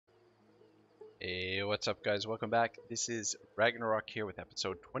Hey, what's up guys? Welcome back. This is Ragnarok here with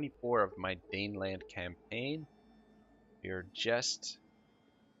episode 24 of my Daneland campaign. We're just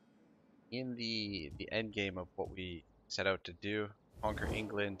in the end game of what we set out to do, conquer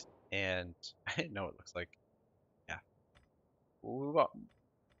England, and I know it looks like, yeah,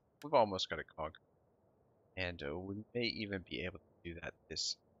 we've almost got it conquered. And we may even be able to do that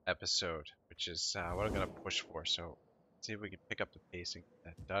this episode, which is what I'm going to push for. So let's see if we can pick up the pace and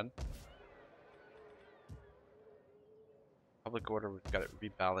get that done. Public order, we've got it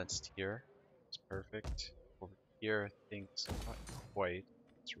rebalanced here. It's perfect. Over here, things not quite.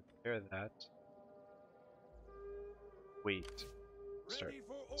 Let's repair that. Wait. Start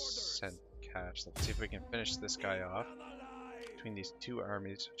send cash. Let's see if we can finish this guy off. Between these two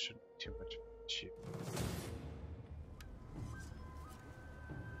armies, shouldn't be too much of an issue.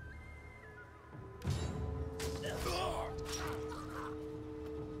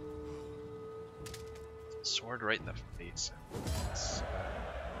 Sword right in the face.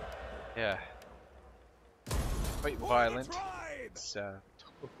 Yeah. Quite violent. It's total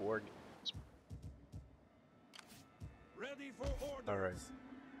war games. Ready for orders. Alright.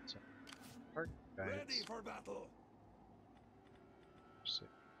 So, our guys. Ready for battle. 6.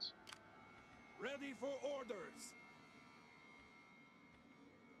 Ready for orders.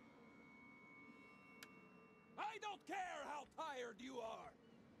 I don't care how tired you are.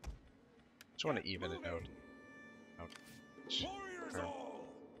 Just want to even it out. Warriors all.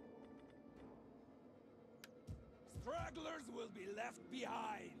 Stragglers will be left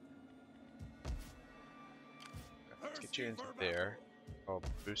behind. Let's get you into there. I'll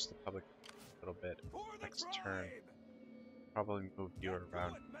boost the public a little bit. Next turn, probably move you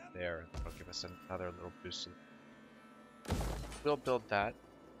around there, and that'll give us another little boost. We'll build that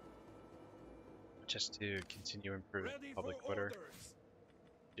just to continue improving public order.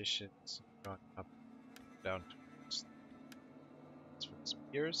 Additions gone up, down towards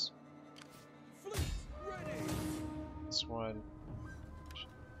spears. This one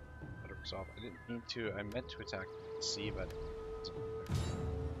auto resolve. I didn't mean to. I meant to attack the sea, but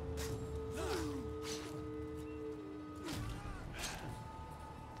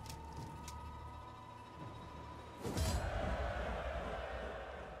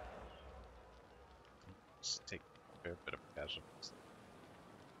just take a fair bit of casualties.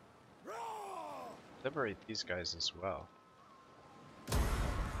 Liberate these guys as well.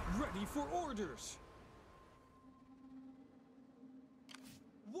 Ready for orders.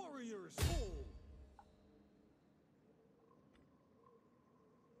 Warriors all.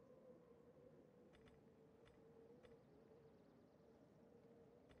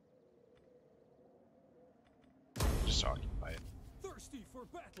 Just occupy it. Thirsty for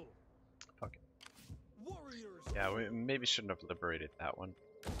battle. Fuck it. Warriors. Yeah, we maybe shouldn't have liberated that one.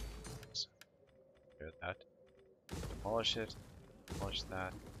 So, clear that. Demolish it. Demolish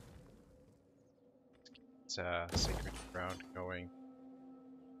that. Let's get sacred ground going.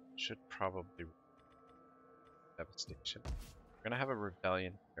 Should probably devastation. We're gonna have a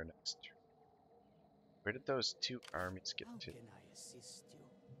rebellion here next turn. Where did those two armies get to? How can I assist you?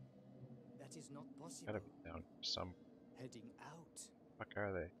 That is not possible. Gotta be down here some. Heading out. Fuck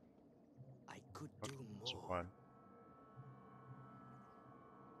are they? I could Oh, do there's more. one.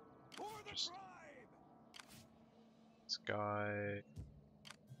 For the Just tribe. this guy.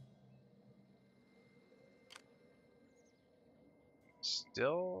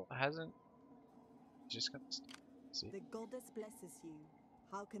 Still hasn't. Just got see. The goddess blesses you.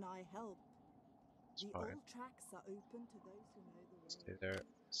 How can I help? It's The fine. old tracks are open to those who know the way. Stay there.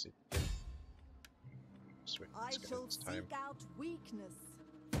 See if we can swing I this guy shall this time. seek out weakness.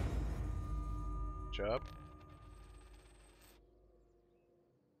 Job.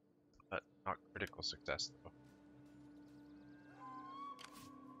 But not critical success though.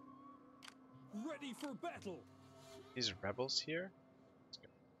 Ready for battle. These rebels here.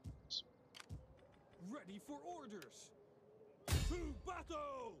 Ready for orders. To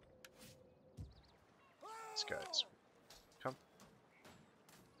battle. These guys. Come.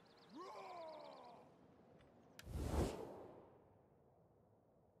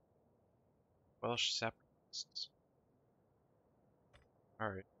 Welsh separatists.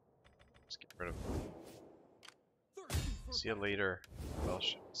 Alright. Let's get rid of them. Thirsty for See you later,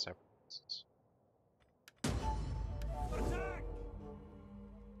 Welsh separatists. attack.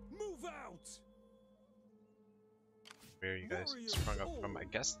 Move out. Where are you guys sprung up from? I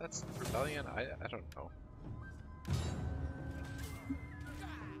guess that's the rebellion? I don't know.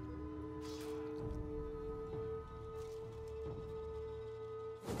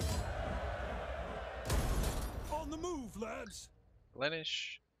 On the move, lads.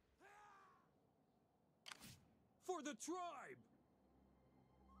 Replenish. For the tribe!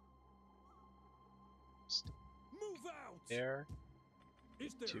 Move out! There.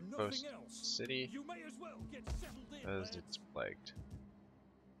 Is there Too nothing close to else? the city. You may as well get settled in, As lads. it's plagued.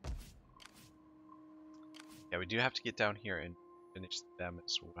 Yeah, we do have to get down here and finish them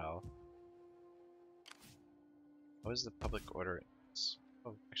as well. What is the public order in this?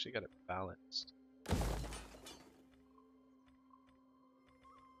 Oh, we actually got it balanced.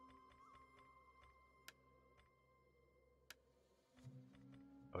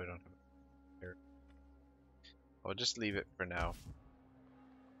 Oh, we don't have it here. I'll just leave it for now.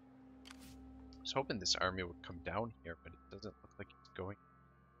 I was hoping this army would come down here, but it doesn't look like it's going.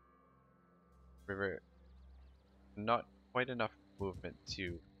 River, not quite enough movement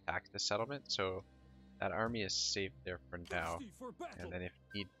to attack the settlement, so that army is safe there for now. Thirsty for battle. And then if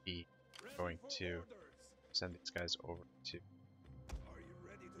need be, Ready going for to orders. send these guys over to Are you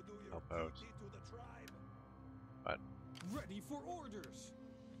ready to do your help out. duty to the tribe? But Ready for orders.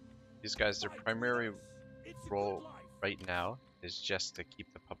 these guys, their Fight with primary us. It's a good role life. right now is just to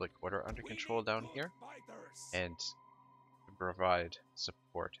keep the public order under We control need down good here fighters. and to provide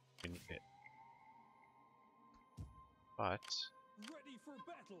support if we need it. But Ready for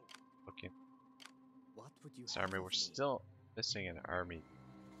battle. looking What would you this have army, of we're me? still missing an army.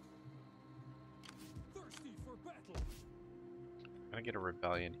 Thirsty for battle. I'm gonna get a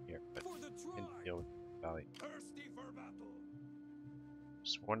rebellion here, but For the we can tribe. deal with the rebellion. Thirsty for battle.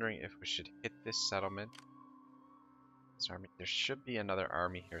 Just wondering if we should hit this settlement. This army, there should be another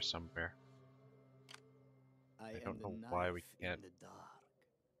army here somewhere. I don't am know the why we knife can't- in the dark.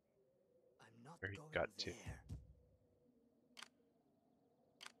 I'm not Where he going got to. there.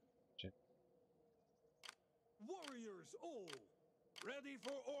 Warriors all. Ready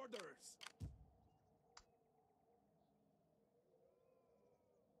for orders.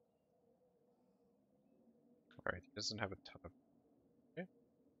 Alright, he doesn't have a ton of. Okay.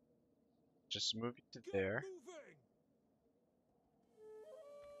 Just move it to Get there. moving.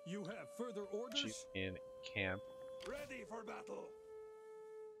 You have further orders? Chief in camp. Ready for battle.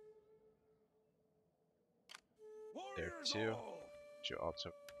 There Warriors too. all. Should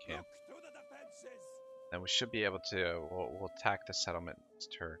also camp. Look to the defenses. Then we should be able to. We'll attack the settlement this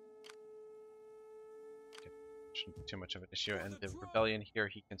turn. Okay, shouldn't be too much of an issue. And the rebellion here,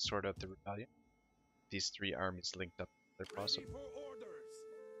 he can sort out the rebellion. These three armies linked up, they're Ready possible. for orders.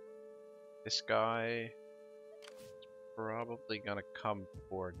 This guy is probably gonna come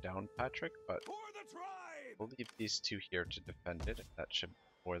for down Patrick, but For the tribe. we'll leave these two here to defend it. That should be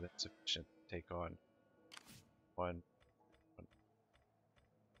more than sufficient to take on one.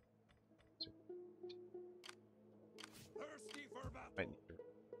 Thirsty for battle. Might need to,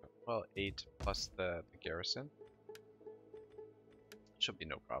 well, 8 plus the garrison. Should be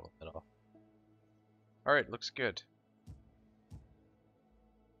no problem at all. Alright, looks good.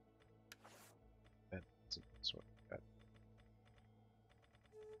 That's what we got.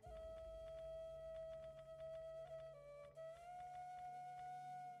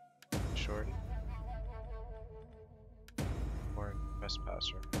 Short. Or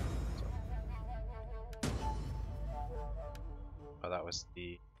trespasser. So. Oh, that was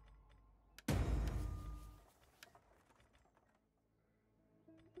the.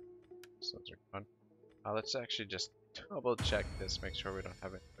 So those are gone. Let's actually just double check this, make sure we don't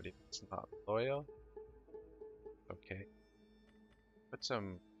have anybody that's not loyal. Okay. Put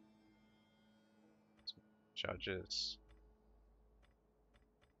some judges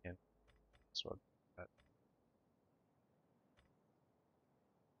in as well. That.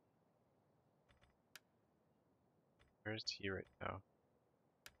 Where is he right now?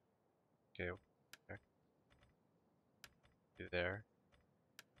 Okay, there. You there?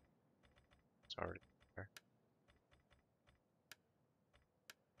 It's already there.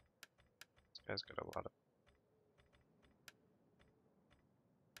 This guy's got a lot of.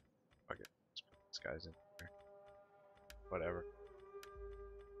 Okay, let's put these guys in there. Whatever.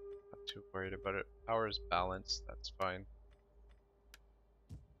 Not too worried about it. Power is balanced, that's fine.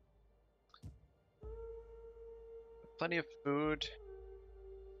 Plenty of food.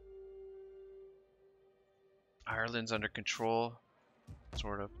 Ireland's under control.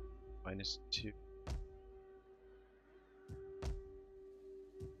 Sort of. -2.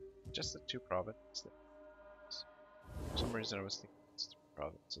 Just the 2 provinces. For some reason I was thinking it's 3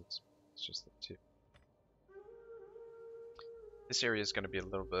 provinces. It's just the 2. This area is going to be a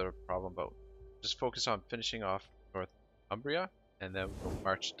little bit of a problem, but just focus on finishing off Northumbria, and then we'll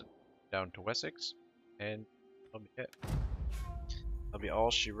march down to Wessex, and that'll be it. That'll be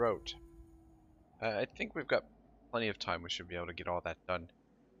all she wrote. I think we've got plenty of time. We should be able to get all that done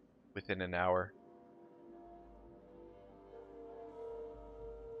within an hour.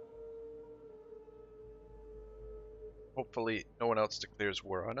 Hopefully no one else declares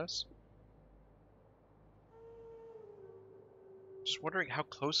war on us. Just wondering how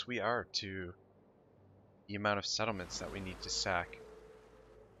close we are to the amount of settlements that we need to sack.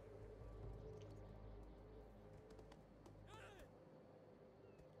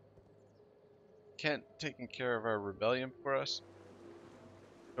 Kent taking care of our rebellion for us.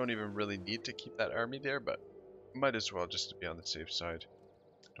 Don't even really need to keep that army there, but might as well just to be on the safe side.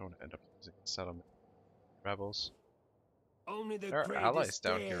 Don't end up losing settlement rebels. Only the Our allies greatest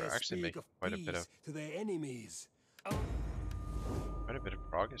down here are dare actually speak making of quite a bit of peace to their enemies.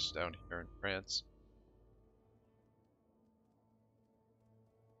 progress down here in France.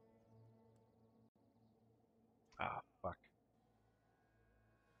 Ah, fuck.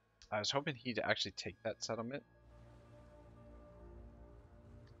 I was hoping he'd actually take that settlement.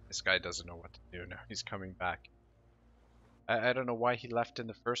 This guy doesn't know what to do now. He's coming back. I don't know why he left in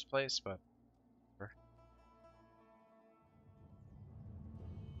the first place, but...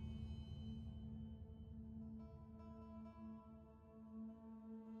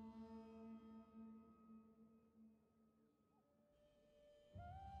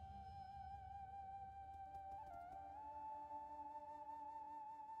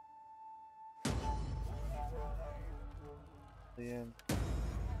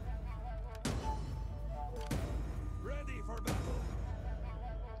 Ready for battle.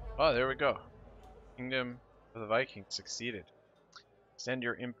 Oh, there we go. Kingdom of the Vikings succeeded. Extend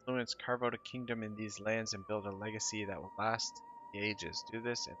your influence, carve out a kingdom in these lands, and build a legacy that will last the ages. Do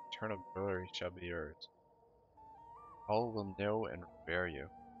this, and eternal glory shall be yours. All will know and revere you.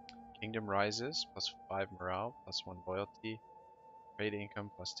 Kingdom rises, +5 morale, +1 loyalty, trade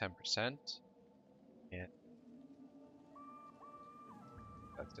income +10%, and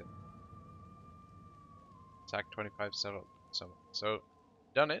that's it. Sack 25 settlements. So,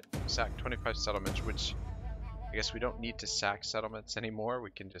 done it. Sack 25 settlements, which I guess we don't need to sack settlements anymore.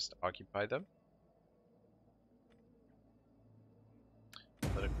 We can just occupy them.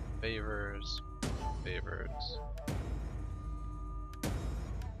 Political favors.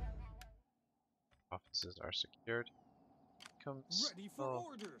 Offices are secured. Comes Ready for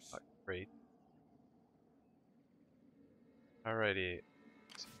orders. Not great. Alrighty.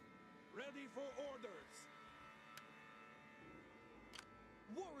 Ready for orders.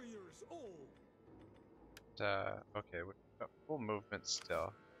 Warriors all. Okay, we've got full movement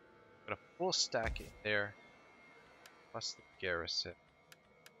still. Got a full stack in there, plus the garrison.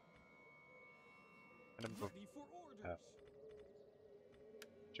 I'm gonna move Ready for orders.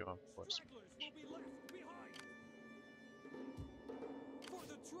 Joan Force. Stragglers will be left behind. For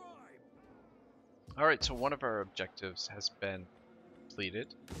the tribe. Alright, so one of our objectives has been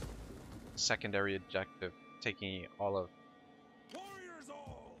completed. Secondary objective, taking all of Warriors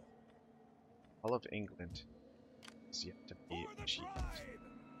all of England is yet to be achieved.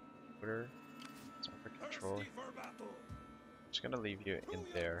 Order, it's under control. Just gonna leave you in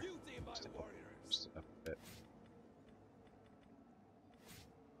there just to help boost it up a bit.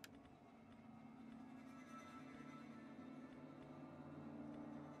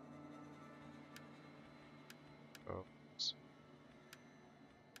 Oops.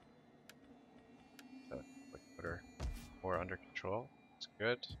 Quick order, more under control. It's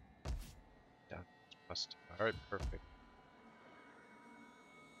good. Down +2. Alright, perfect.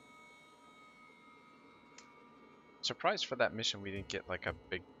 Surprised for that mission we didn't get like a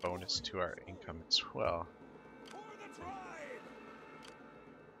big bonus to our income as well.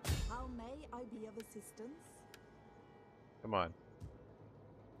 How may I be of assistance? Come on.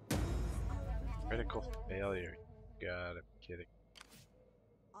 Critical failure. You gotta be kidding.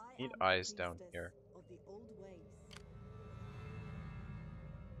 Need eyes down here. Of the old ways.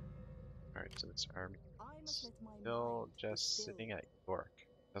 Alright, so this army I must is let my still mind be just still. sitting at York.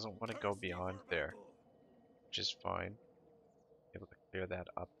 Doesn't want to go beyond there, which is fine. Able to clear that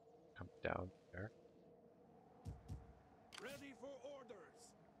up, come down there. Ready for orders.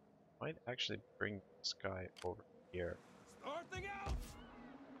 Might actually bring this guy over here. Starting out.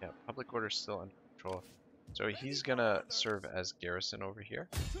 Yeah, public order's still under control. So he's gonna serve as garrison over here.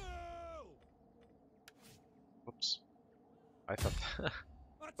 Whoops. I thought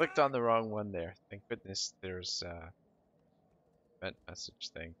clicked on the wrong one there. Thank goodness there's event message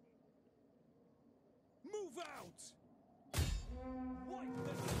thing. Move out. Wipe them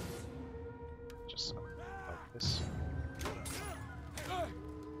out. Just like this.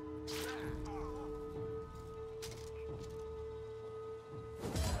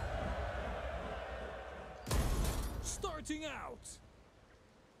 Starting out.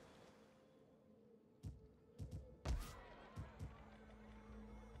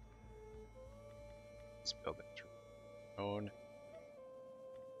 Let's build it through. own.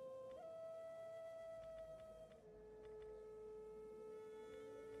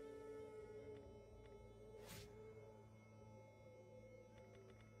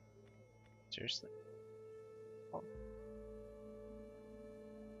 Seriously? Oh.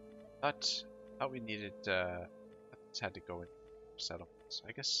 Thought we needed this had to go in settlements.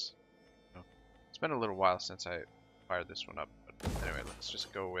 I guess no. It's been a little while since I fired this one up, but anyway, let's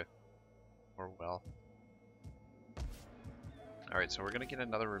just go with Orwell. Alright, so we're gonna get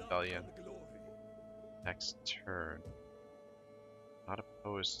another rebellion next turn. Not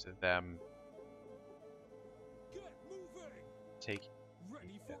opposed to them Get moving! taking.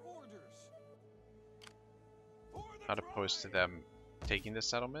 Ready for orders! For the Not opposed to drive! them taking the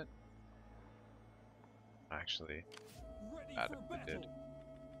settlement. Actually, Ready bad for if we battle! did.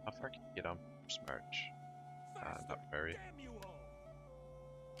 How far can you get on first march? Faster, Not very. damn you all!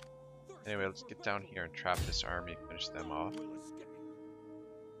 Anyway, Thirsty let's for get down battle. here and trap this army, finish them None off. will escape.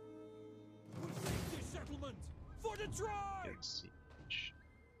 We'll take this settlement for the tribe! Get siege.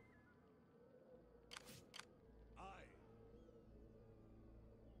 Aye.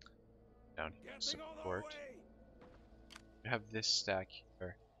 Down here, Getting on our support. way! We have this stack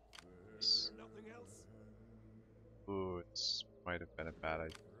here. This- Nothing else? Ooh, this might have been a bad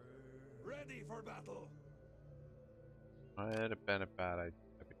idea. Ready for battle! Might have been a bad idea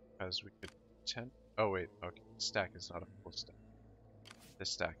because we could tend. Oh wait, okay. Stack is not a full stack. This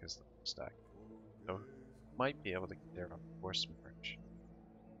stack is the full stack. So might be able to get there on force march.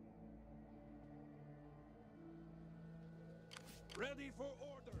 Ready for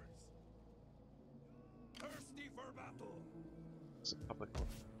orders! Thirsty for battle! It's a public one.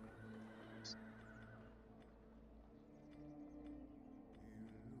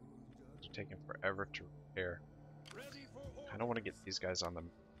 It's taking forever to repair. Ready for orders! I don't want to get these guys on them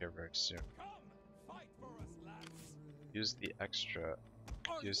here very soon. Come, fight for us, lads! Use the extra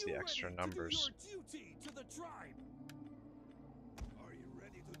Are Use you the extra ready numbers. To do your duty to the tribe? Are you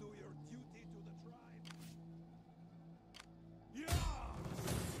ready to do your duty to the tribe? Yeah!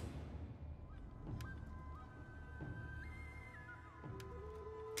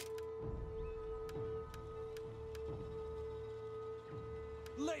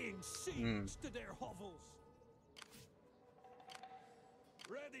 Laying siege to their hovels.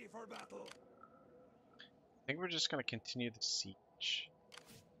 Ready for battle. I think we're just going to continue the siege.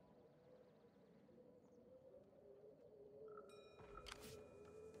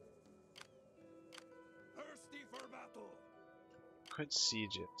 Thirsty for battle. Could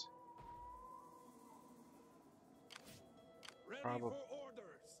siege it. Ready Probably. for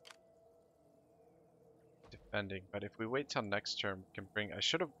orders. Defending, but if we wait till next turn, we can bring. I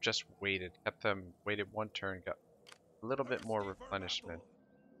should have just waited, kept them, waited one turn, got a little bit more Thirsty for replenishment,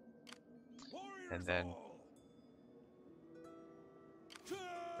 battle. Warriors and then all.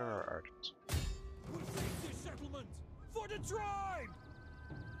 where are our archers? We'll take this settlement for the tribe.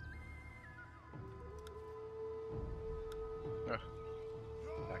 Ugh.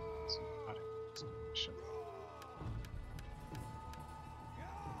 Back to some product selection.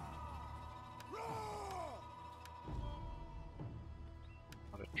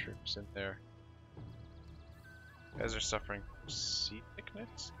 A lot of troops in there. You guys are suffering from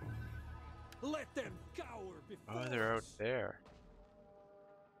seasickness? Let them cower before Oh, they're out us. there.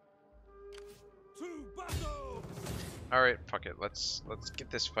 To battle. Alright, fuck it. Let's get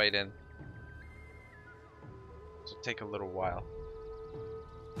this fight in. This will take a little while.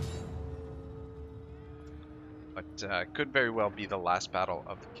 But could very well be the last battle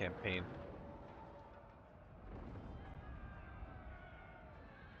of the campaign.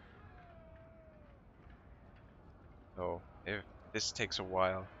 So, if this takes a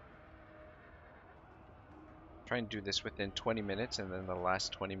while, try and do this within 20 minutes, and then the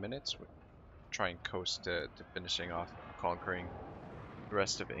last 20 minutes, try and coast to finishing off and conquering the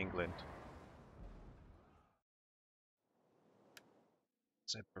rest of England.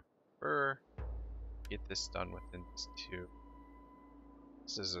 So I prefer get this done within this 2.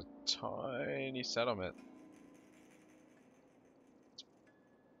 This is a tiny settlement.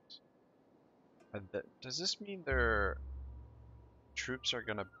 Does this mean their troops are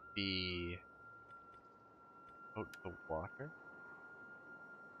gonna be out the water?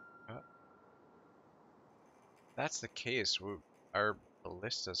 If that's the case, our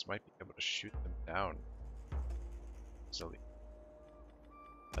ballistas might be able to shoot them down easily.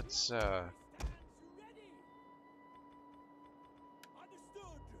 Let's Stands ready.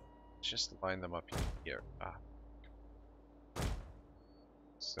 Understood. just line them up here.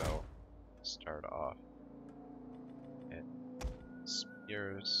 So start off and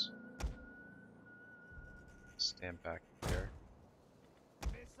spears. stand back here.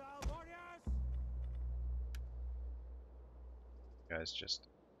 Missile warriors! You guys just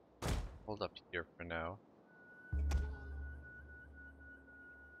hold up here for now.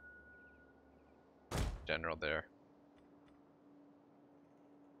 General there.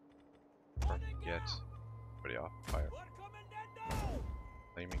 Or get everybody off fire.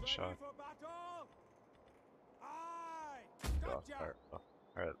 Flaming shot. Get off fire. Oh,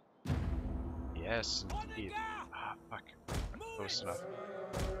 alright. Yes, indeed. Ah, fuck. Not close enough.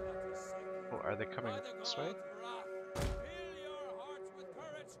 Oh, are they coming this way?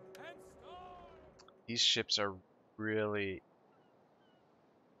 These ships are really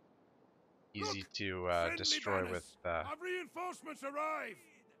easy to destroy with reinforcements arrive.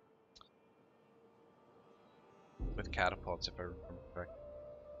 catapults, if I remember correctly.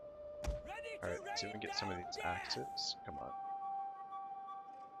 Alright, let's see if we can get some of these axes. Come on.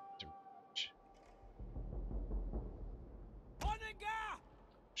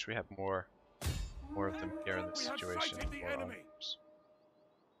 Wish we had more of them here in this situation. More arms.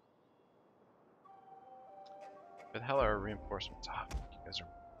 Where the hell are our reinforcements? Ah, you guys are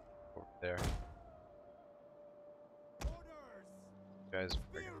over there. You guys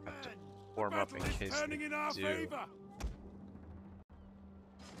are gonna have to form up in case they do.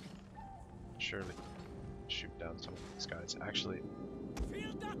 Surely shoot down some of these guys. Actually,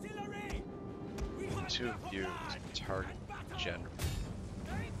 the two of you target the general.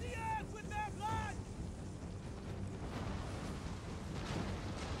 There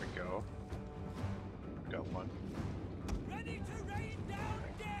we go. Got one.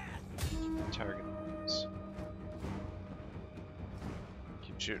 Target these.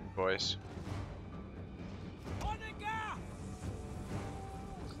 Keep shooting, boys.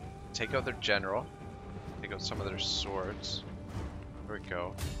 Take out their general. Take out some of their swords. There we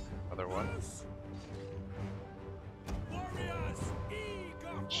go. Another one.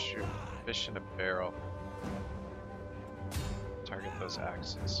 And shoot fish in a barrel. Target those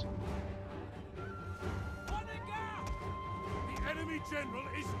axes. The enemy general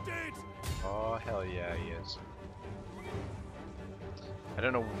is dead. Oh, hell yeah, he is. I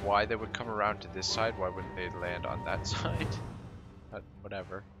don't know why they would come around to this side. Why wouldn't they land on that side? But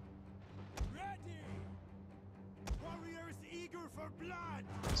whatever.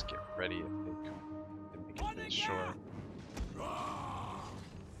 Let's get ready if they come. They make it to the shore.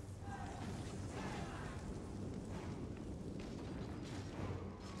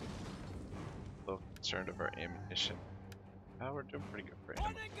 A little concerned of our ammunition. Oh, we're doing pretty good for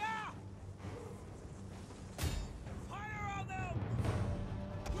ammo. Fire on them!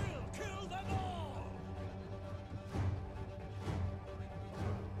 We'll kill them all!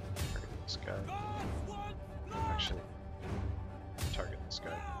 Target this guy. Actually, target this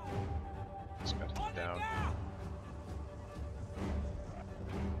guy. This guy's down.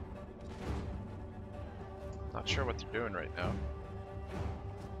 Not sure what they're doing right now.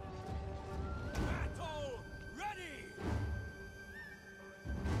 Battle ready!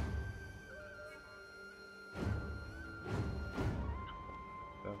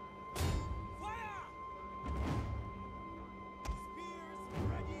 Fire! Spears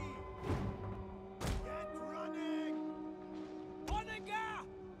ready! Get running! Onega!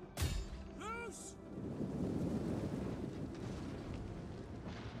 Loose!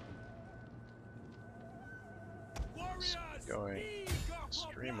 Warriors! Going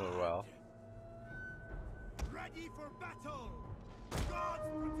extremely well. Ready for battle! Gods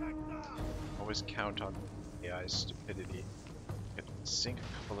protect us! Always count on AI's stupidity. Could sink a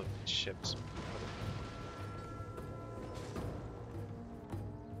couple of these ships.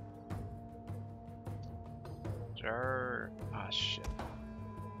 Ah, shit.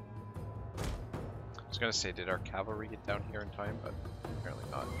 I was gonna say, did our cavalry get down here in time? But apparently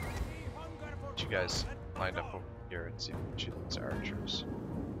not. But you guys lined up over here and see if we can shoot these archers.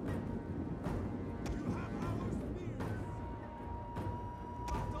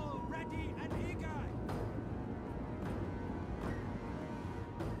 Battle ready and eager!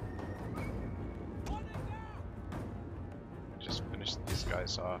 Just finish these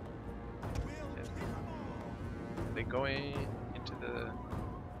guys off. Are they going into the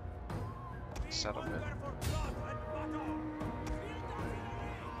settlement?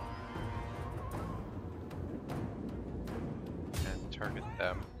 And target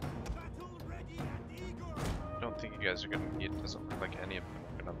them. I don't think you guys are gonna need. It doesn't look like any of them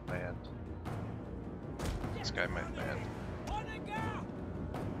are gonna land. This guy might land.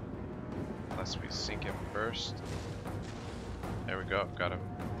 Unless we sink him first. There we go, got him.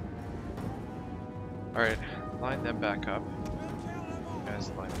 Alright, line them back up. You guys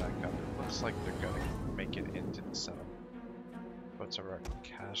line back up. It looks like they're gonna make it into the settlement. What's our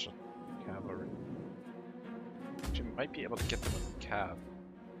casual cavalry? Actually, might be able to get them with the cab.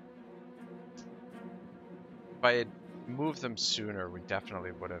 If I had moved them sooner, we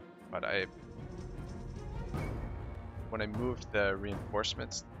definitely would have. But when I moved the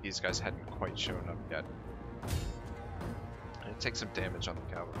reinforcements, these guys hadn't quite shown up yet. And it takes some damage on the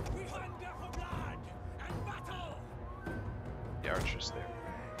cavalry. We hunger for blood and battle. The archers there.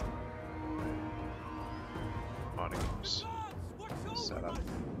 Monarchs. Set up.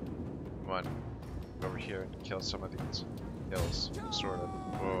 Come on. Go over here and kill some of these hills. Sort of.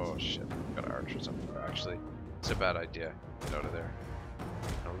 Oh shit. Got archers up there. Actually, it's a bad idea. Get out of there.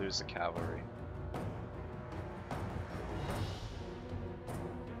 I'll lose the cavalry.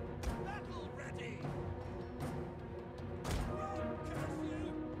 Battle ready.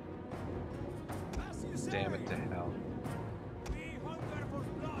 As you say. Damn it to hell. We hunger for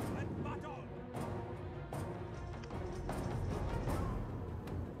blood and battle.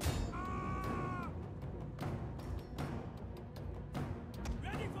 Ah!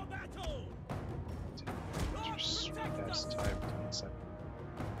 Ready for battle. Just best time to set.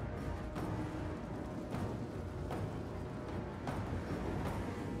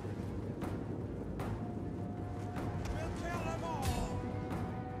 We'll kill them all.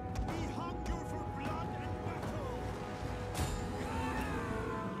 We hunger for blood and battle.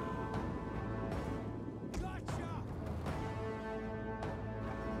 Gotcha.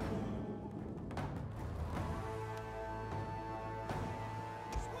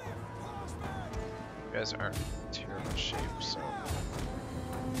 Swift horsemen. You guys aren't in terrible shape, so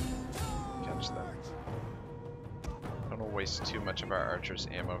catch them. Don't want to waste too much of our archers'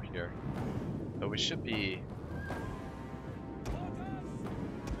 ammo here. Though we should be.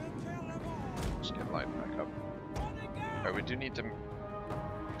 Just get lined back up. Alright, we do need to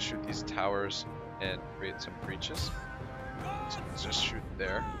shoot these towers and create some breaches. So let's just shoot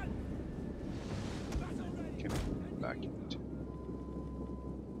there. Okay, back into.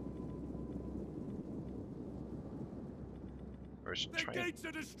 Or we should The try and gates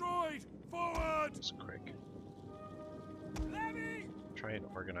are destroyed. Forward. just quick. Levy. Try and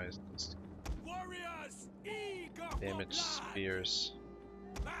organize this. Warriors. Eager for Damage blood. spears.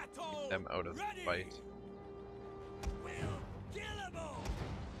 Battle. Them out of the ready. fight. We'll kill them all.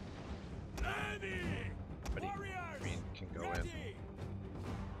 Levy. But Warriors. green can go in. ready.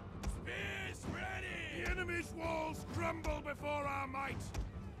 Spears ready. The enemy's walls crumble before our might.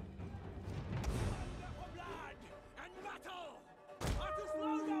 Hunger for blood and battle. Artus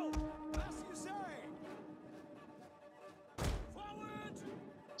Longo. As you say. Forward.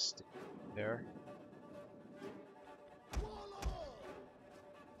 Stay there.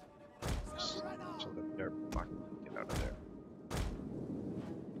 So that they're fucking get out of there.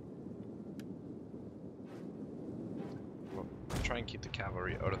 We'll try and keep the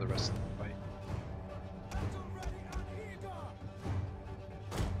cavalry out of the rest of the fight. Battle ready and eager.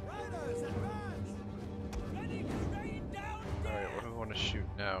 Riders advance. Ready to rain down Alright, what do we want to shoot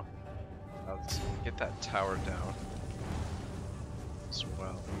now? Let's get that tower down as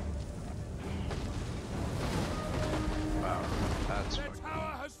well. Wow, that's The fucking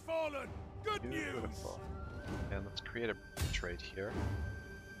tower has fallen. Good news. beautiful. And let's create a breach right here.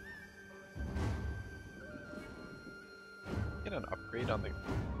 Get an upgrade on the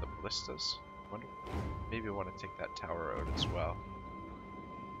ballistas. Wonder, maybe I want to take that tower out as well.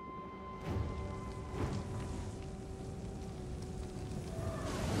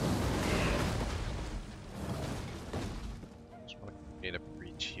 Just want to create a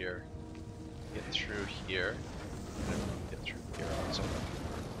breach here. Get through here. And then get through here also.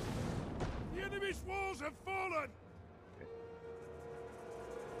 The enemy's walls have fallen. You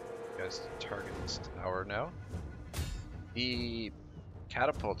guys target this tower now. The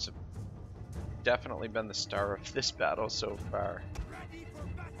catapults have definitely been the star of this battle so far. Ready for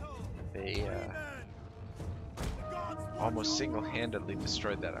battle. They Freemen. The gods want almost your single-handedly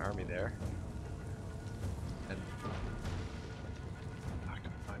destroyed that army there. And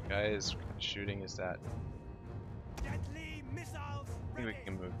come on, guys, what kind of shooting is that? deadly missiles. I think we Ready.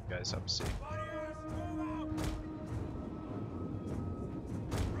 can move you guys up safe. Warriors, move out.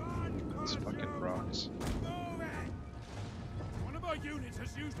 Run, These fucking Crusader. rocks. Move it. One of our units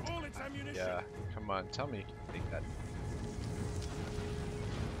has used all its ammunition. Yeah, come on, tell me you can take that.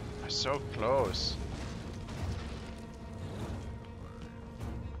 We're so close.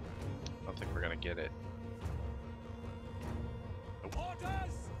 I don't think we're gonna get it.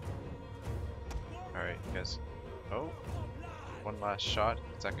 Orders. Alright, guys. Oh, one last shot.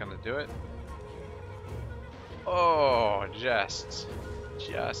 Is that gonna do it? Oh, just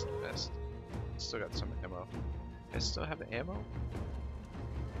missed. Still got some ammo. I still have ammo?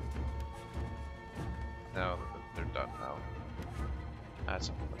 No, they're done now. That's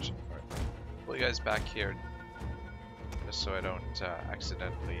unfortunate. Alright. Pull you guys back here just so I don't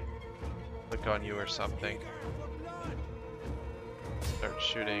accidentally click on you or something. Start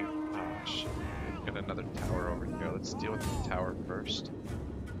shooting. Oh shit. Got another tower over here. Let's deal with the tower first.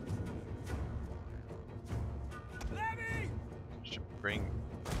 Should bring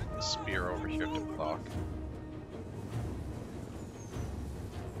the spear over here to block.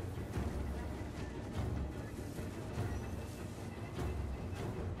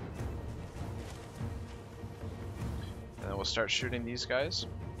 And then we'll start shooting these guys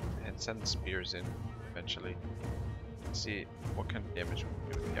and send the spears in eventually. Let's see what kind of damage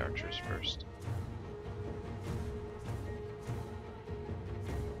we can do with the archers first.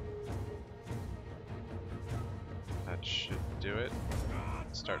 That should do it.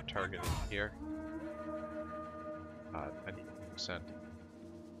 Start targeting here. 90%.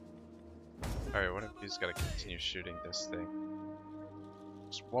 Alright, one of these gotta continue shooting this thing.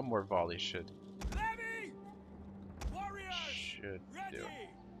 Just one more volley should do it.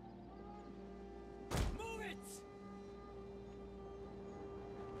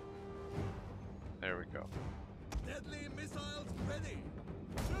 There we go. Deadly missiles ready.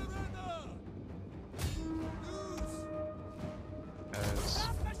 Surrender. Loose. As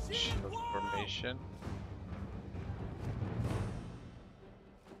shield formation.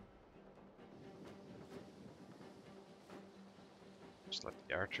 Just let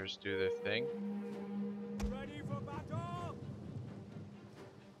the archers do their thing. Ready for battle.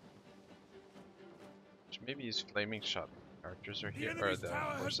 Should maybe use flaming shot. Archers are The here, or enemy's the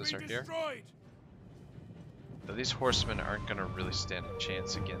tower has horses are been here. destroyed. Though these horsemen aren't gonna really stand a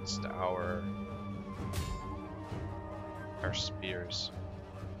chance against our spears.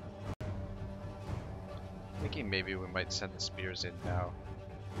 Thinking maybe we might send the spears in now.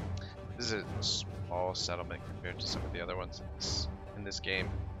 This is a small settlement compared to some of the other ones in this game.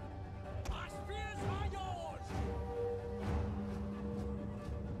 Our spears are yours.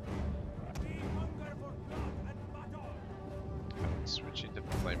 We hunger for blood and battle. Switching to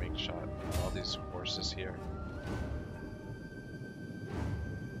flaming shot. All these horses here.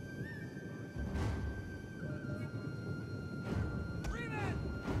 Freemen.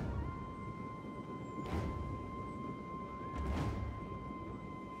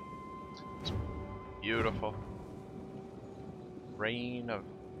 Beautiful. Rain of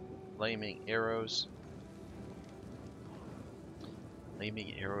flaming arrows.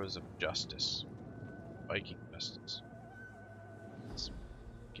 Flaming arrows of justice. Viking justice. Let's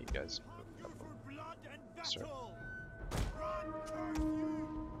get you guys moving up. For blood and Sir. battle. Run, curse you.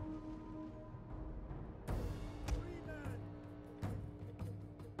 Freemen.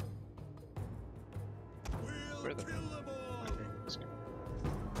 We'll Where the- kill them all. Okay, let's go.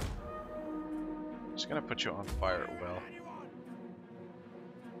 Just gonna put you on fire at will. Anyone?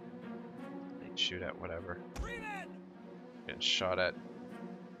 And shoot at whatever. Freemen. Getting shot at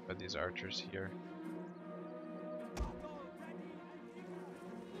by these archers here.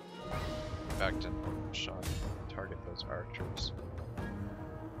 Back to normal shot. Target those archers.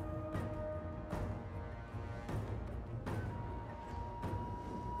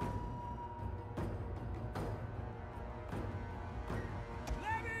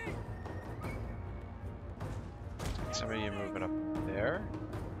 Levy. Some of you moving up there.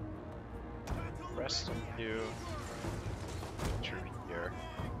 Rest of you through here.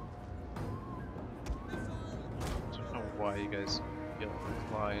 Don't know why you guys feel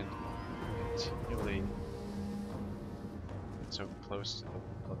inclined to continually get so close to the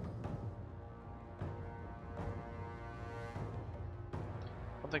book.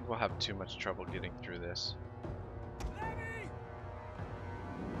 I don't think we'll have too much trouble getting through this. Levy.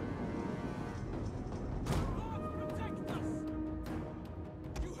 God protect us.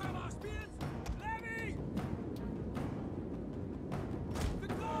 You have our spears. Levy. The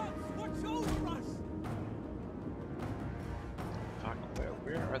gods watch over us. Fuck,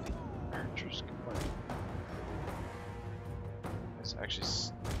 where are the archers going? Let's actually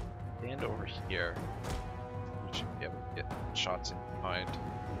stand over here. We should be able to get shots in behind.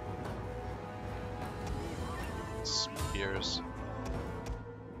 Spears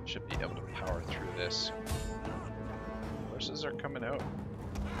should be able to power through this. Horses are coming out.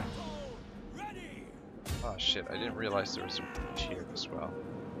 Battle ready. Oh shit, I didn't realize there was a bridge here as well.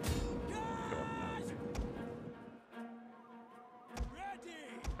 Go up Ready. now.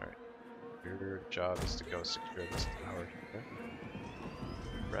 Alright. Your job is to go secure this tower here.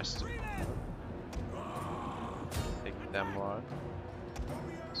 Rest of you take them on.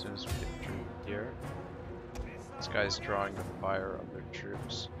 As soon as we get through here. This guy's drawing the fire of their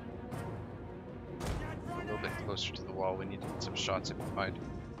troops. A little bit closer to the wall. We need to get some shots in behind.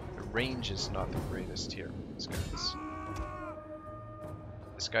 The range is not the greatest here. This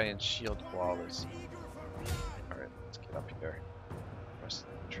guy in shield wall is. Alright, let's get up here. Rest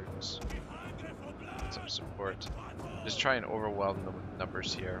of the troops. Get some support. Just try and overwhelm them with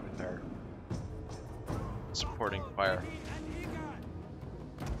numbers here with our supporting fire.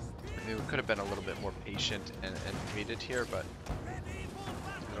 I mean, we could have been a little bit more patient and waited here, but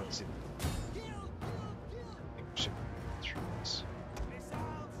I don't see. I think we should go through this.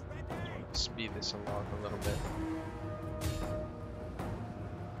 Speed this along a little bit.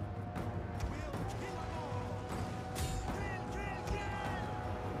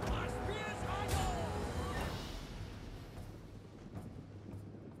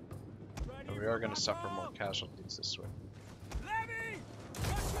 But we are going to suffer more casualties this way.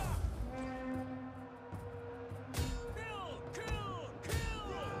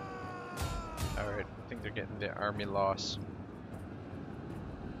 Alright, I think they're getting the army loss.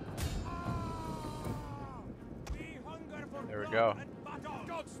 There we go.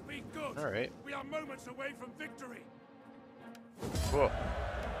 Alright. We are moments away from victory. Cool.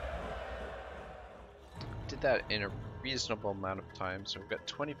 Did that in a reasonable amount of time, so we've got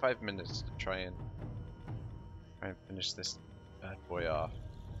 25 minutes to try and finish this bad boy off.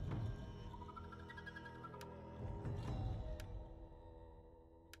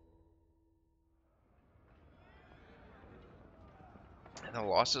 And the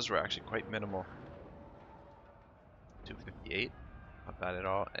losses were actually quite minimal. 258, not bad at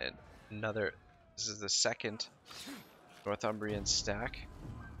all. And another, this is the second Northumbrian stack.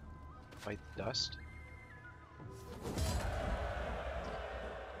 Fight the dust.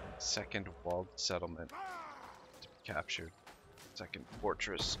 Second walled settlement to be captured. Second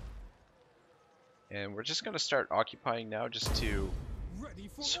fortress. And we're just going to start occupying now just to,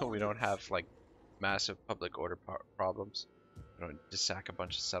 so we don't have like massive public order problems. We don't just sack a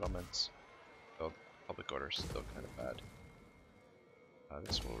bunch of settlements. So public order is still kind of bad.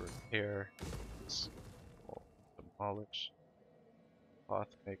 This will repair. This will demolish.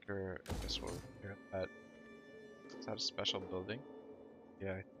 Clothmaker. I guess we'll repair that. Is that a special building?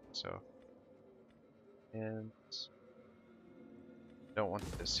 Yeah, I think so. And don't want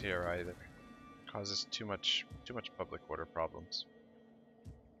this here either. It causes too much public order problems.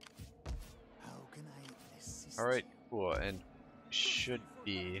 How can I assist? Alright, cool, and should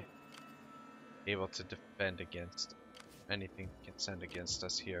be able to defend against anything that can send against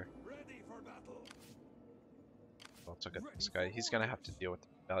us here. Ready for battle. Also got this guy. He's gonna have to deal with the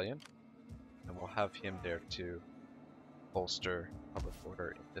rebellion, and we'll have him there to bolster public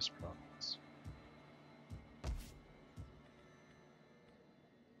order in this province.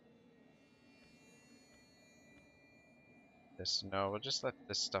 No, we'll just let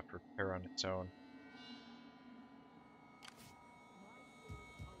this stuff repair on its own.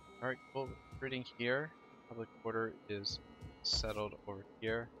 Alright, cool. Recruiting here. Public order is settled over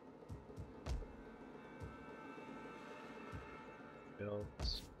here.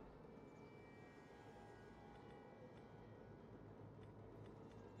 Builds.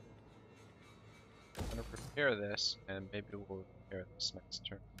 I'm gonna prepare this, and maybe we'll repair this next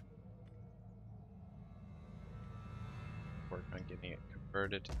turn. Work on getting it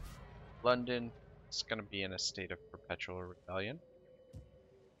converted. London is going to be in a state of perpetual rebellion.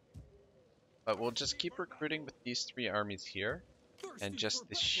 But we'll just keep recruiting with these three armies here, and just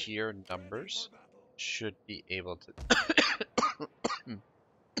the sheer numbers should be able to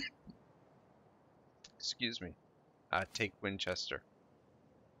excuse me, take Winchester.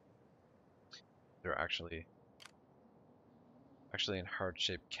 They're actually in hard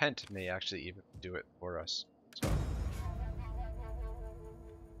shape. Kent may actually even do it for us.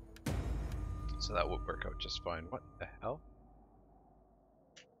 So that would work out just fine. What the hell?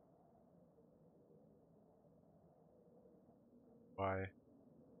 Why?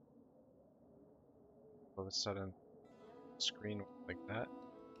 All of a sudden, screen like that.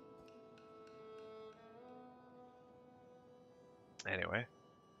 Anyway.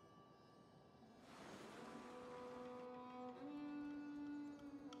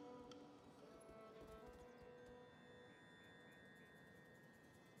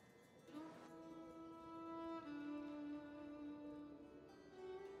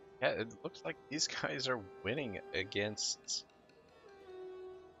 Yeah, it looks like these guys are winning against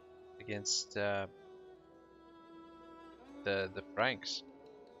the Franks.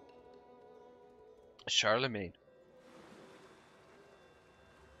 Charlemagne.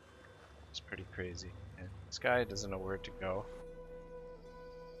 It's pretty crazy. And this guy doesn't know where to go.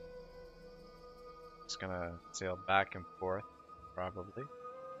 gonna sail back and forth, probably.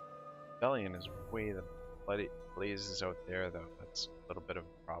 Rebellion is way the bloody blazes out there, though. That's a little bit of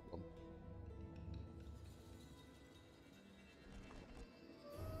a problem.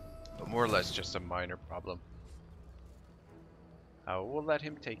 But more or less just a minor problem. We'll let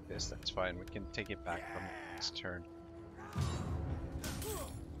him take this, that's fine. We can take it back from his turn.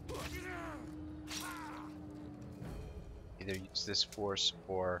 Either use this force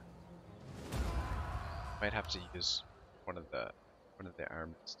or might have to use one of the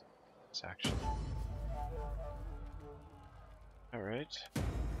armies to this action. Alright.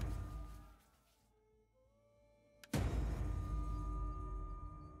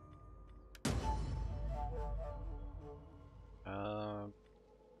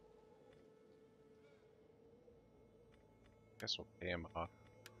 Guess we'll pay him off.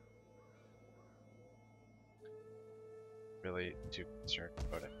 Really too concerned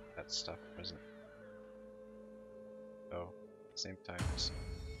about it. That stuff wasn't. So, at the same time, just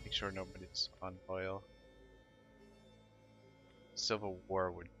make sure nobody's unloyal. Civil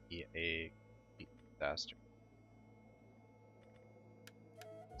war would be a complete disaster.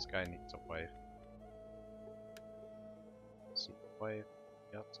 This guy needs a wife. See a wife.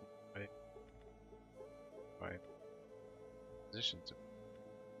 Yep, see a wife. Wife. Positions.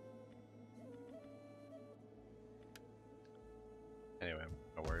 Anyway, I'm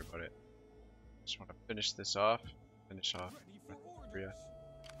not gonna worry about it. Just want to finish this off. Finish off with Korea.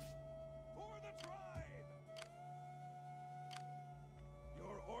 For the tribe!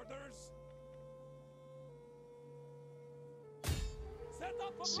 Your orders? Set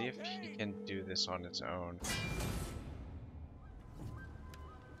up a See if he blockade! can do this on his own.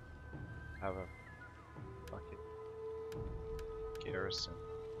 Have a fucking garrison.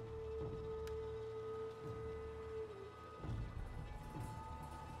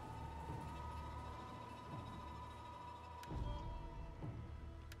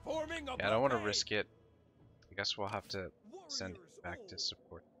 Forming a Yeah, I don't want to blockade! risk it. I guess we'll have to send Warriors it back to all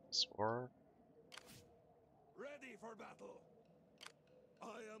support this, or ready for battle.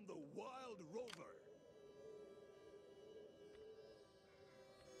 I am the wild rover.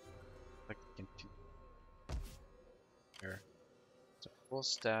 like continue. Here, it's a full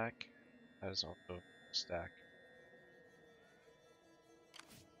stack. That is also a full stack.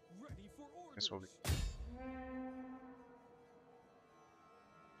 Ready for orders. Guess we'll be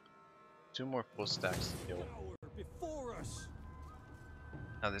 2 more full stacks to deal with. Power before us.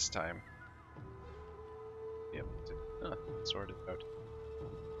 Now this time, be able to sort it out.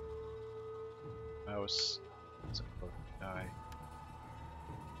 Mouse is about to die.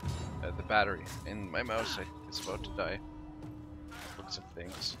 The battery in my mouse is about to die. Looks of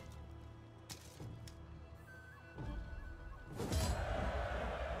things.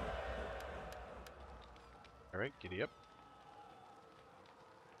 Alright, giddy up.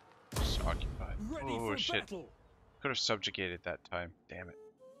 Just occupied. Ready Oh for shit. battle. Could have subjugated that time. Damn it.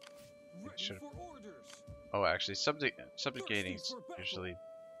 Ready should've- for orders. Oh, actually, subjugating is Thirsty for battle. usually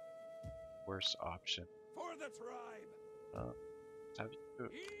worse option. For the tribe. Let's have you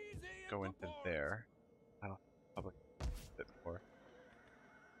Easy go at into the port. there. I'll public a bit more.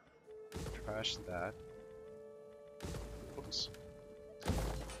 Trash that. Oops.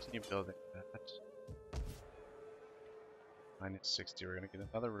 Continue building that. Minus 60. We're gonna get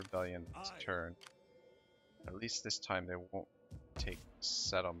another rebellion this Aye. turn. At least this time they won't take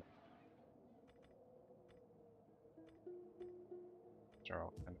settlement. Which are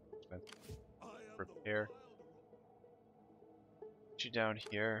all kind of expensive. I am the Prepare. wild Put you down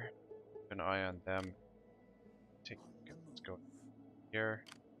here. Keep an eye on them. Let's go here.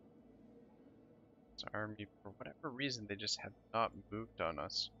 This army, for whatever reason, they just have not moved on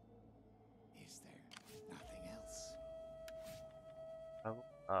us. Is there nothing else? Level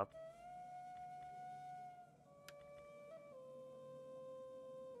up.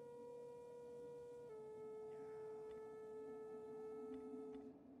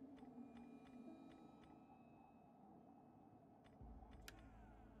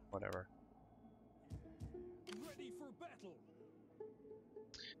 Whatever. ready for battle.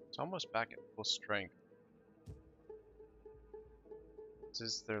 It's almost back at full strength. This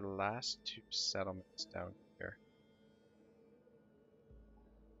is their last 2 settlements down here.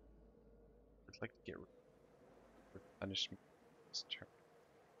 I'd like to get replenishment this turn.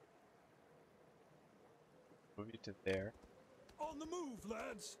 Move you to there On the move,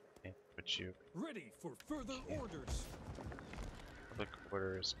 lads. and put you. Ready for further orders. Public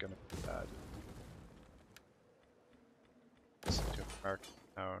order is gonna be bad. Let's do a market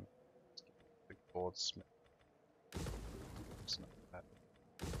town. Let's get the goldsmith. It's not bad.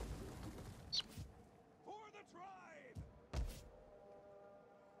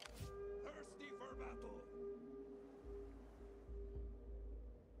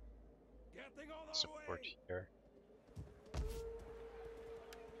 getting on our support way. here.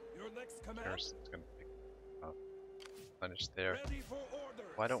 Your next command. Harrison's gonna pick up, replenish there. Ready for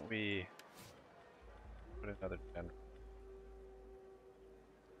orders. Why don't we put another general?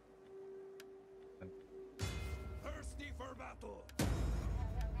 Thirsty for battle.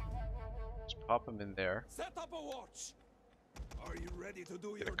 Just pop them in there. Set up a watch. Are you ready to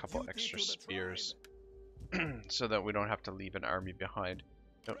do Get your a couple duty extra to the spears, tribe? so that we don't have to leave an army behind.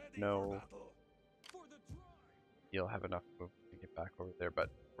 Don't Ready for know battle. For the tribe. he'll have enough movement to get back over there, but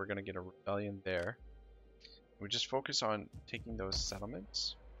we're gonna get a rebellion there. We just focus on taking those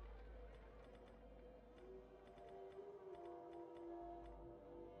settlements.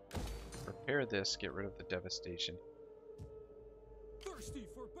 Repair this, get rid of the devastation. Thirsty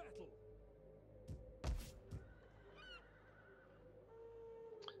for battle.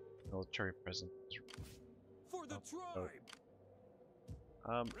 Military presence. For the Oh,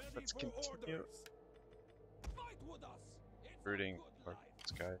 tribe. Ready let's for continue orders. Fight with us. It's a recruiting good more life.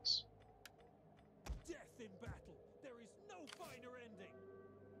 these guys. Death in battle. There is no finer ending.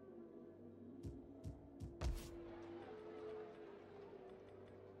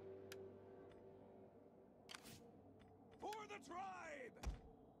 For the tribe.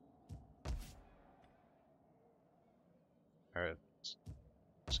 Alright,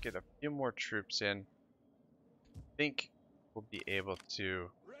 let's get a few more troops in. I think we'll be able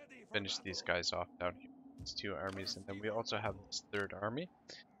to Ready for finish these battle. guys off down here. These two armies, and then we also have this third army.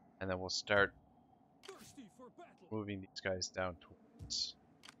 And then we'll start Thirsty for battle. moving these guys down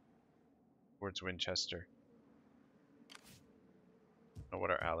towards Winchester. Know what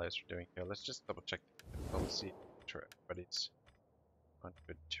our allies are doing here. Let's just double check the policy, make sure everybody's on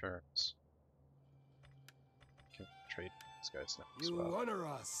good terms. Can trade with these guys now as You well. honor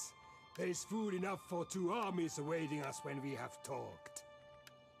us. There is food enough for 2 armies awaiting us when we have talked.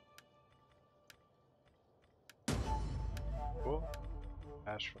 Cool.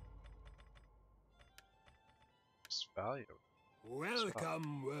 Ashford. Value.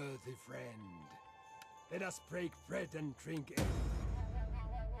 Welcome, worthy friend. Let us break bread and drink ale.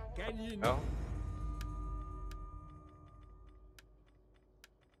 Can you Well,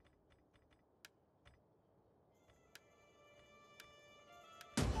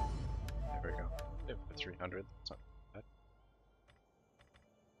 there we go. Yeah, for 300. That's not bad.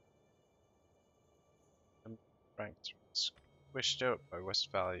 And ranked squished out by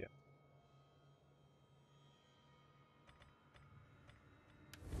Westphalia.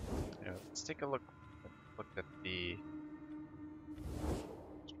 Yeah, let's take a look at the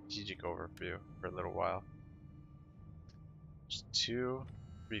strategic overview for a little while. Just 2,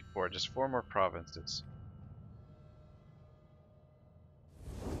 3, 4, just 4 more provinces.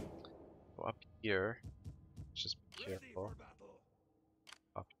 Go up here. Just be careful.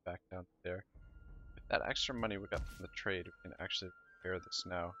 Pop it back down there. With that extra money we got from the trade, we can actually repair this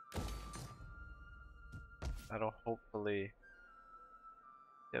now. That'll hopefully...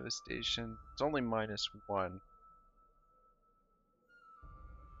 Devastation. It's only -1.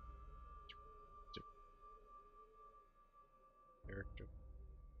 Character.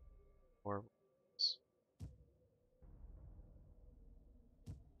 4 wounds.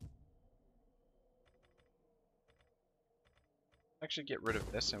 Actually get rid of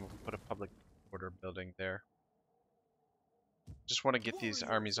this and we'll put a public order building there. Just want to get these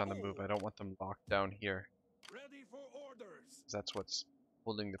armies on the move. I don't want them locked down here. Ready for orders. 'Cause that's what's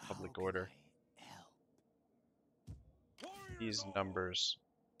holding the public order. These numbers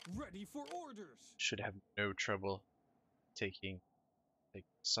Ready for orders. should have no trouble taking the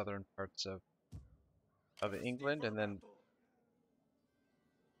southern parts of England, and then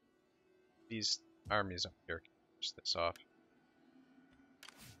these armies up here can finish this off.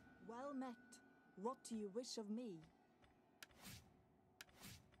 Well met. What do you wish of me?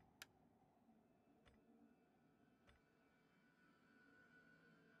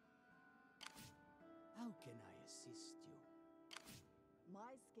 How can I assist you?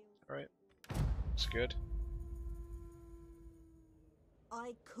 My skills. Alright, it's good.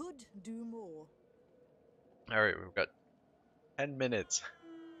 I could do more. Alright, we've got 10 minutes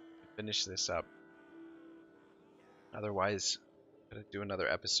to finish this up. Otherwise, I'm gonna do another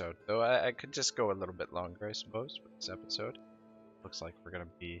episode. Though I could just go a little bit longer, I suppose, with this episode. Looks like we're gonna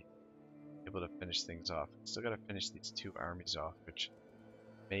be able to finish things off. Still gotta finish these 2 armies off, which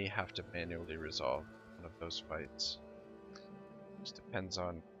may have to manually resolve one of those fights. Just depends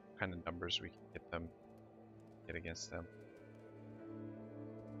on what kind of numbers we can get against them.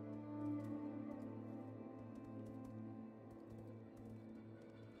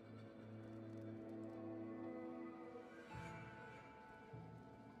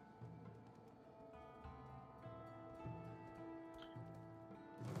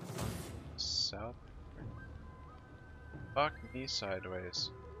 Fuck me sideways.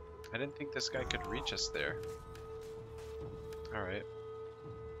 I didn't think this guy could reach us there. Alright.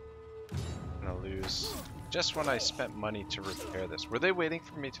 I'm gonna lose. Just when I spent money to repair this. Were they waiting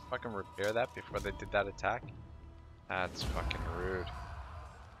for me to fucking repair that before they did that attack? That's fucking rude.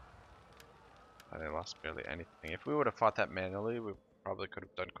 Oh, they lost barely anything. If we would have fought that manually, we probably could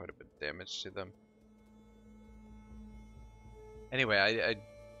have done quite a bit of damage to them. Anyway,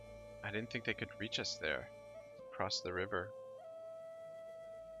 I didn't think they could reach us there. Across the river.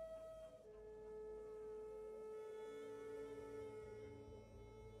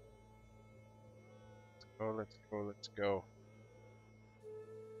 Oh, let's go, let's go.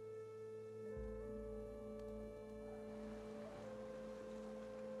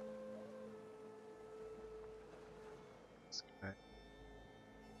 This guy.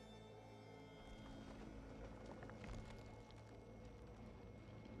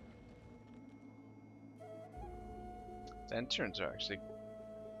 The end turns are actually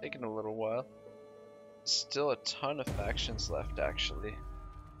taking a little while. Still a ton of factions left, actually.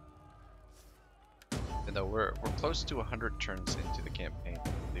 And though we're close to 100 turns into the campaign,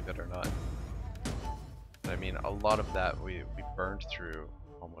 believe it or not. But I mean, a lot of that we burned through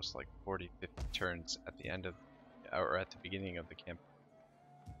almost like 40, 50 turns at the end of, or at the beginning of the campaign.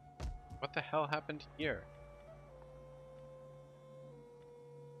 What the hell happened here?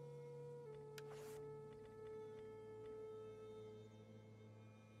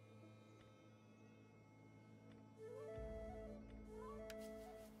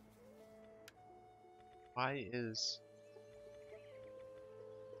 Why is...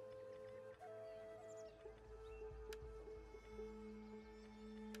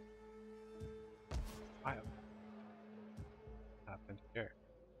 Why happened here?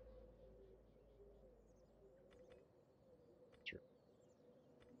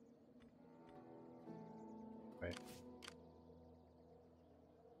 Right.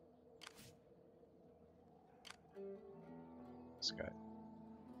 This guy.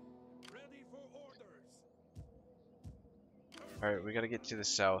 Ready for orders. Alright, we gotta get to the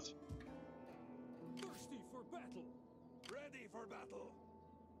south. Thirsty for battle. Ready for battle.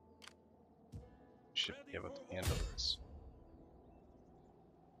 Should be able to handle this.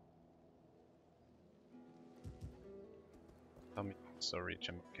 Tell me you can still reach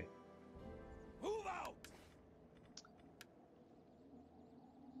him, okay. Move out.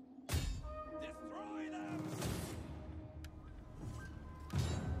 Destroy them.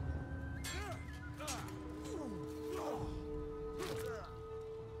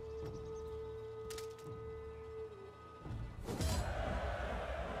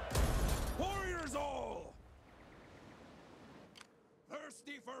 Warriors all.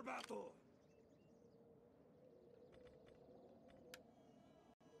 Thirsty for battle.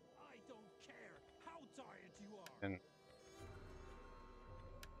 I don't care how tired you are. And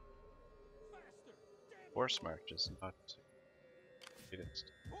Faster. Damn force it. march is not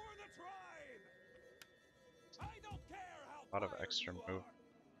experienced. For the tribe. I don't care how A lot of tired extra you move. are.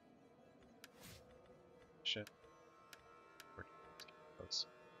 Shit. We're gonna get those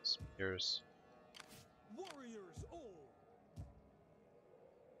spears. Warriors all.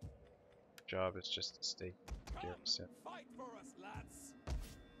 Job is just to stay Come, garrison. fight for us, lads.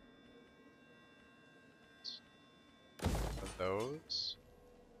 Of those.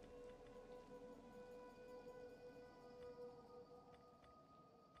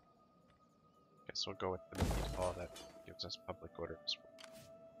 Guess we'll go with the meat hall that gives us public orders.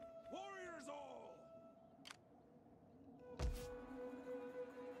 Warriors all.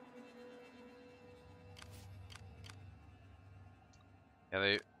 Yeah,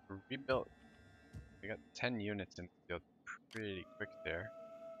 they rebuilt. They got 10 units in the field pretty quick there.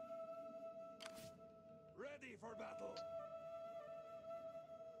 Ready for battle.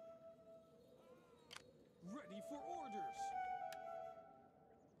 Ready for orders.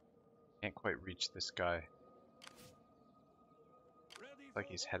 Can't quite reach this guy. Ready Like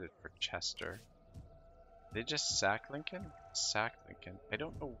he's headed for Chester. They just sack Lincoln? Sack Lincoln. I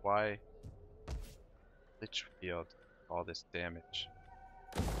don't know why Litchfield all this damage.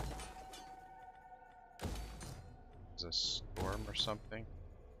 Is a storm or something?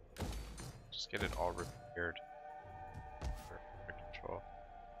 Just get it all repaired for control.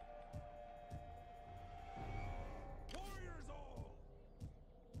 Warriors all.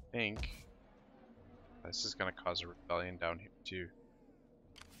 I think this is gonna cause a rebellion down here too.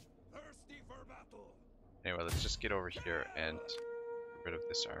 Thirsty for battle. Anyway, let's just get over here and get rid of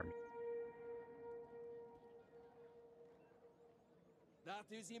this army. That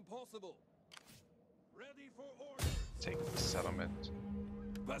is impossible. Ready for orders. Take the settlement.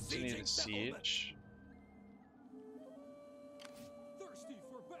 Continue Besieging the settlement. siege.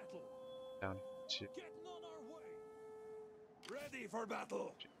 down to. Getting on our way. Ready for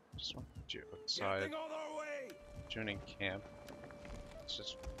battle. Just want to put you outside. Getting on our way. Joining camp. Let's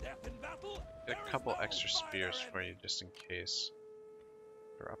just Death in battle. get a couple extra spears for you just in case.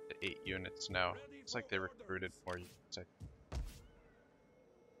 They're up to 8 units now. It's like they recruited more units.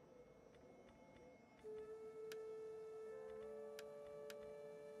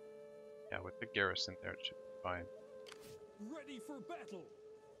 Yeah, with the garrison there, it should be fine. Ready for battle.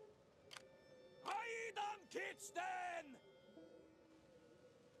 Aidan Kitsten!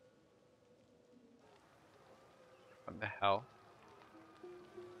 What the hell?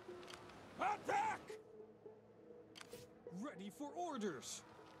 Attack! Ready for orders.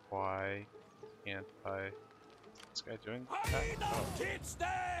 Why can't I? This guy doing that? Aidan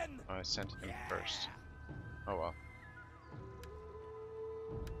Kitsten! Oh, I sent him first. Oh well.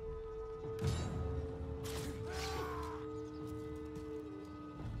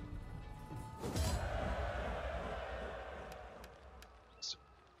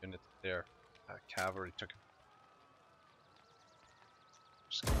 Units there. Cavalry took him.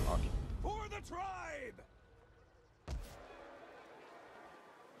 Just gonna lock him. For the tribe!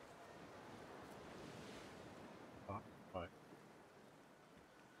 Oh.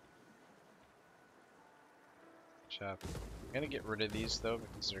 Chap. I'm gonna get rid of these though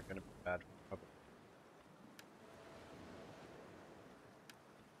because they're gonna be bad for public.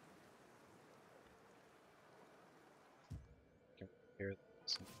 Can hear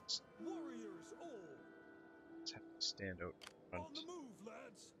this. Warriors all! Let's have to stand out front. On the move,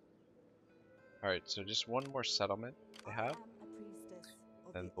 lads! Alright, so just one more settlement they I have, am a priestess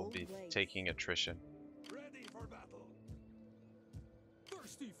of then the we'll old be ways. taking attrition. Ready for battle!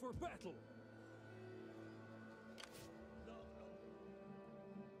 Thirsty for battle!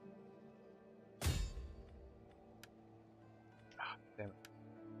 Ah, damn it.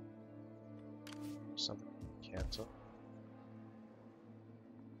 Something cancel.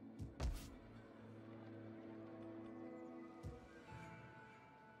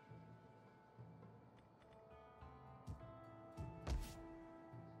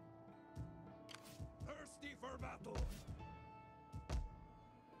 Thirsty for battle!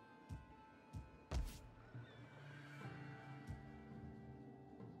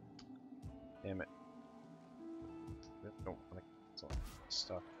 Damn it. I don't want to cancel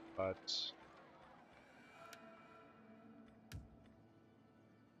stuff, but let's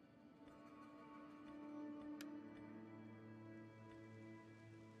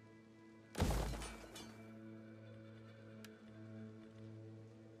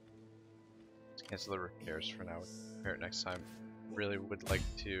cancel the repairs for now. Repair it next time. Really would like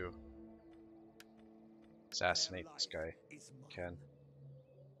to assassinate this guy. Can.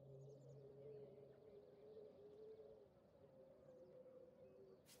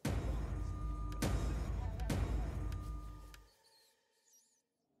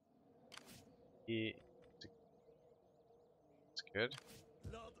 It's good,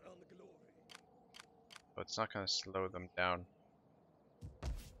 Blood and glory. but it's not going to slow them down.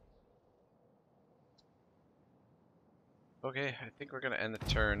 Okay, I think we're going to end the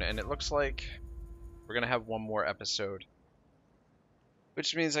turn, and it looks like we're going to have one more episode.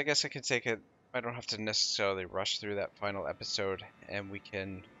 Which means I guess I can take it, I don't have to necessarily rush through that final episode, and we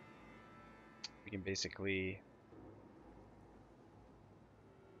can basically,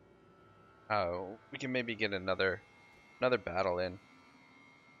 we can maybe get another battle in.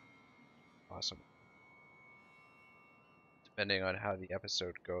 Awesome. Depending on how the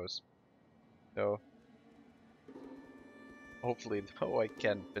episode goes. So, hopefully, though, I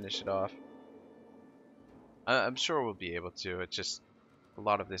can finish it off. I'm sure we'll be able to. It's just a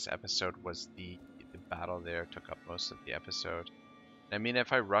lot of this episode was the battle there took up most of the episode. I mean,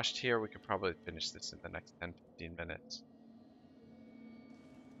 if I rushed here, we could probably finish this in the next 10-15 minutes.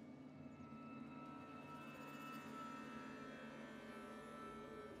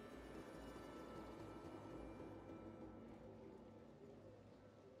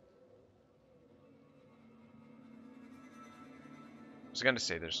 I was gonna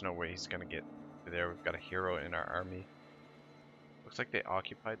say there's no way he's gonna get there. We've got a hero in our army. Looks like they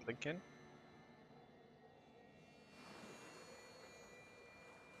occupied Lincoln.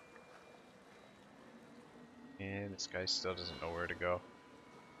 And this guy still doesn't know where to go.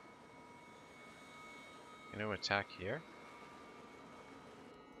 Gonna attack here?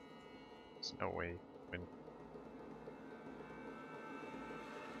 There's no way.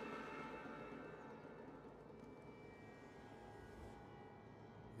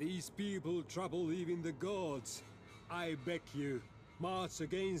 These people trouble even the gods. I beg you, march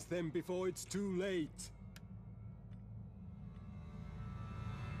against them before it's too late.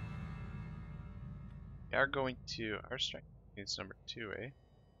 We are going to, our strength is number 2, eh?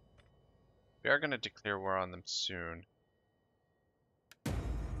 We are going to declare war on them soon.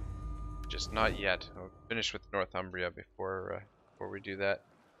 Just not yet. We'll finish with Northumbria before we do that.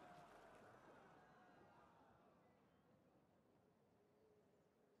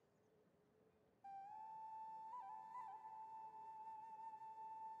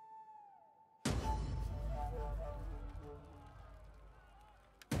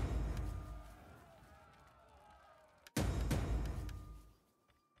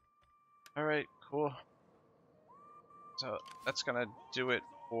 Alright, cool. So that's gonna do it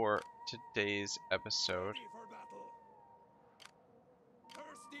for today's episode.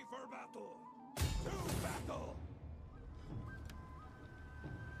 Thirsty for battle! To battle!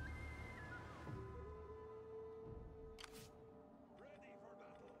 Ready for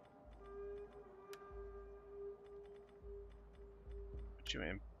battle! Put you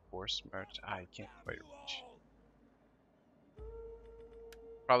in force march. I can't quite reach.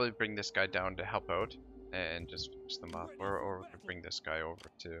 Probably bring this guy down to help out and just finish them off, or we could bring this guy over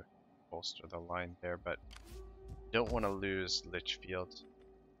to bolster the line there, but don't want to lose Litchfield.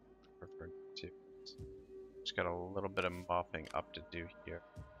 Prefer to. Just got a little bit of mopping up to do here.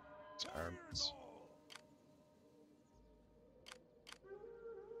 It's arms.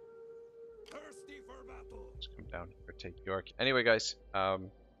 Thirsty for battle! Just come down here, take York. Anyway, guys,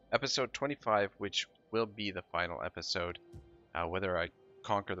 episode 25, which will be the final episode, whether I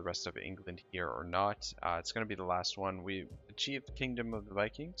conquer the rest of England here or not. It's going to be the last one. We achieved the Kingdom of the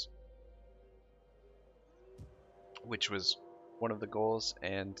Vikings, which was one of the goals,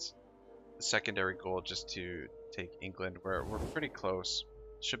 and the secondary goal just to take England. We're pretty close.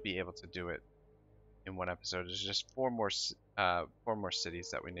 Should be able to do it in one episode. There's just four more cities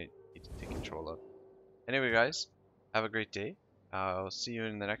that we need to take control of. Anyway, guys, have a great day. I'll see you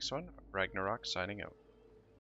in the next one. Ragnarok signing out.